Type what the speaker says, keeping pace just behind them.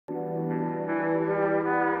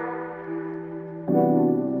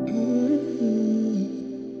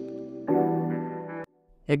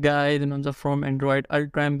Hey guys, Ananja from Android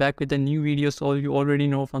Ultra. I'm back with a new video. So you already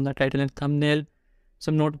know from the title and thumbnail. So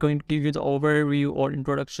I'm not going to give you the overview or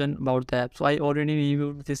introduction about the app. So I already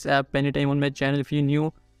reviewed this app many times on my channel. If you're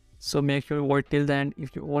new, so make sure you watch till the end.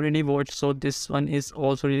 If you already watched, so this one is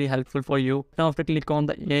also really helpful for you. Now after click on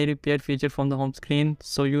the AI repair feature from the home screen,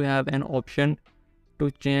 so you have an option to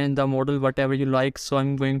change the model whatever you like. So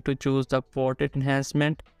I'm going to choose the portrait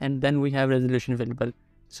enhancement, and then we have resolution available.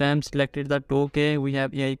 So I'm selected the 2K. We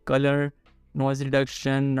have AI color, noise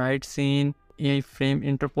reduction, night scene, AI frame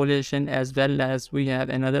interpolation, as well as we have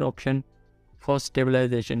another option for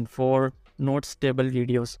stabilization for not stable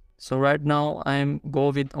videos. So right now I'm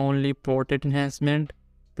go with only portrait enhancement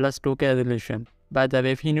plus 2K resolution. By the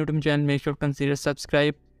way, if you're new to my channel, make sure to consider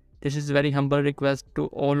subscribe. This is very humble request to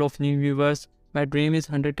all of new viewers. My dream is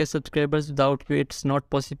 100k subscribers. Without you, it's not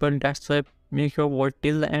possible. That's why make sure watch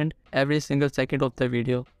till the end, every single second of the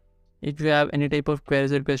video. If you have any type of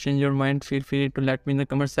queries or question in your mind, feel free to let me in the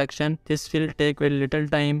comment section. This will take very little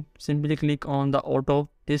time. Simply click on the auto.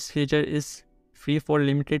 This feature is free for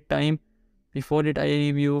limited time. Before it, I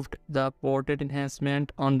reviewed the portrait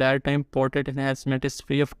enhancement. On that time, portrait enhancement is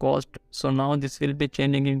free of cost. So now this will be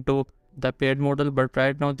changing into the paid model, but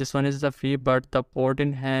right now this one is the free, but the portrait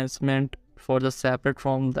enhancement for the separate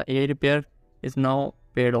from the AI repair is now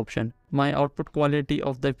paid option. My output quality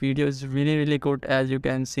of the video is really good, as you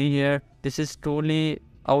can see here. This is truly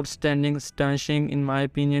outstanding, astonishing in my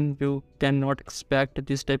opinion. You cannot expect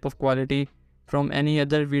this type of quality from any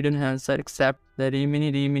other video enhancer except the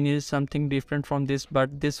Rimini. Rimini is something different from this,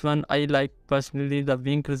 but this one I like personally the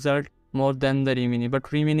Wink result more than the Rimini.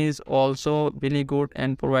 But Rimini is also really good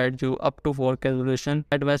and provides you up to 4K resolution.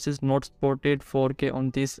 Advice is not supported 4K on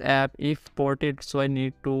this app. If supported, so I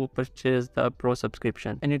need to purchase the pro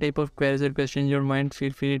subscription. Any type of queries or question in your mind,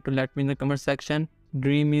 feel free to let me in the comment section.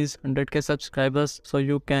 Dream is 100k subscribers, so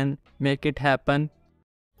you can make it happen.